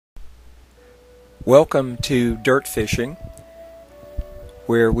Welcome to Dirt Fishing,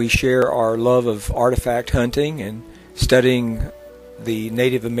 where we share our love of artifact hunting and studying the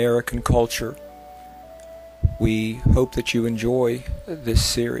Native American culture. We hope that you enjoy this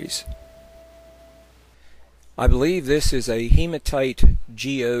series. I believe this is a hematite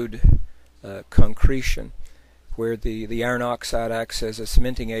geode concretion, where the iron oxide acts as a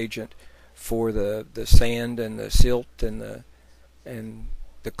cementing agent for the sand and the silt and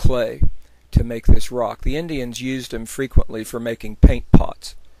the clay to make this rock. The Indians used them frequently for making paint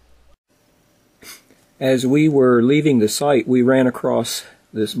pots. As we were leaving the site, we ran across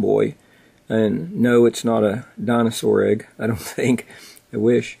this boy, and no, it's not a dinosaur egg, I don't think. I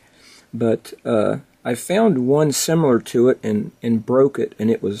wish. But I found one similar to it and broke it,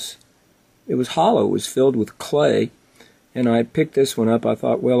 and it was hollow. It was filled with clay, and I picked this one up. I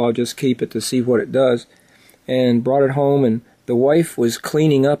thought, well, I'll just keep it to see what it does, and brought it home, and the wife was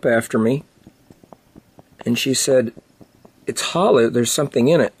cleaning up after me, and she said, it's hollow, there's something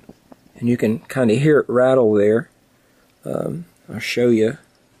in it. And you can kind of hear it rattle there. I'll show you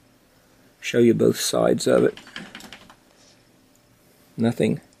both sides of it.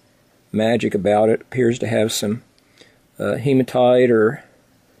 Nothing magic about it. Appears to have some hematite or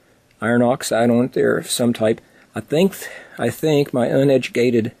iron oxide on it there of some type. I think my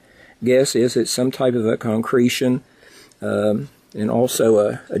uneducated guess is it's some type of a concretion and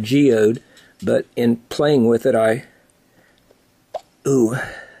also a geode. But in playing with it, I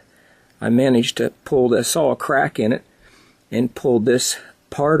managed to saw a crack in it and pulled this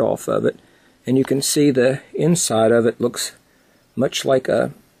part off of it, and you can see the inside of it looks much like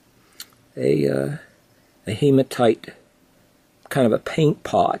a hematite, kind of a paint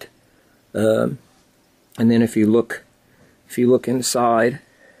pot. And then if you look inside,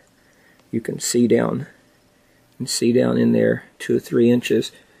 you can see down in there 2 or 3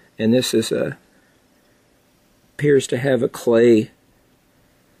 inches. And this is appears to have a clay,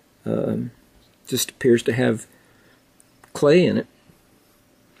 just appears to have clay in it.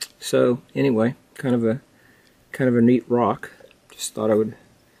 So anyway, kind of a neat rock. Just thought I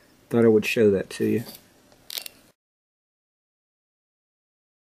would show that to you.